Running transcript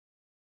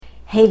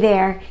Hey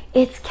there,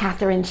 it's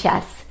Catherine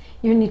Chess,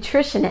 your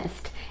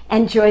nutritionist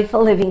and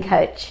joyful living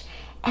coach.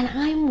 And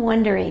I'm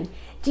wondering,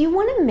 do you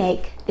want to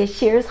make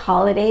this year's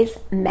holidays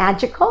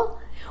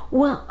magical?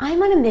 Well,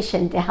 I'm on a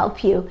mission to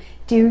help you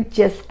do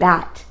just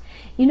that.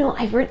 You know,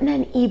 I've written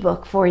an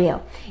ebook for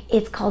you.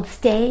 It's called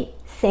Stay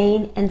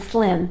Sane and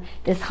Slim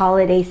this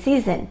holiday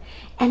season.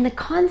 And the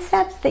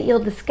concepts that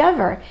you'll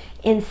discover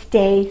in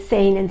Stay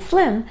Sane and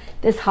Slim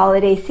this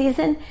holiday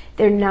season,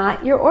 they're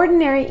not your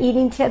ordinary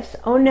eating tips.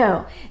 Oh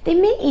no, they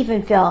may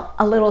even feel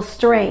a little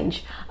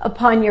strange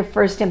upon your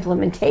first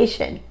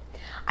implementation.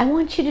 I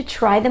want you to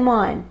try them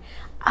on,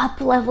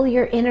 up-level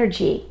your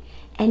energy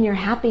and your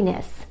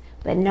happiness,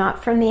 but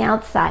not from the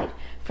outside,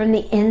 from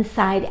the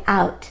inside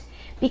out.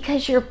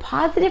 Because your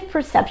positive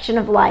perception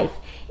of life,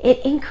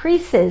 it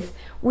increases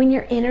when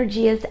your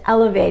energy is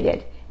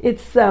elevated.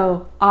 It's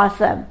so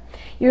awesome.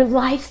 Your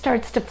life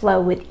starts to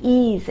flow with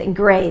ease and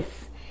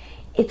grace.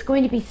 It's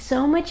going to be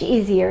so much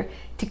easier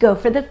to go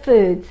for the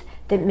foods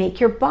that make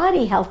your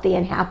body healthy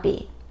and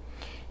happy.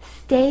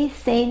 Stay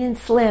sane and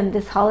slim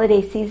this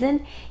holiday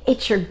season.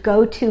 It's your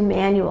go-to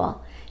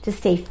manual to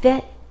stay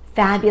fit,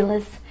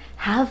 fabulous,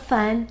 have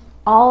fun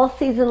all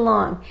season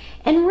long,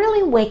 and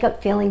really wake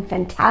up feeling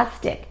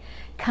fantastic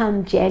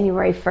come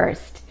January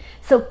 1st.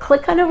 So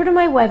click on over to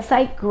my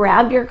website,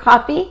 grab your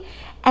copy,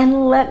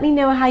 and let me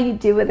know how you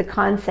do with the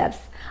concepts.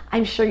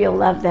 I'm sure you'll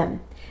love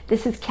them.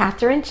 This is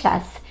Catherine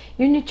Chess,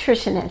 your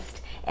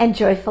nutritionist and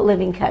joyful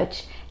living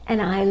coach,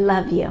 and I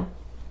love you.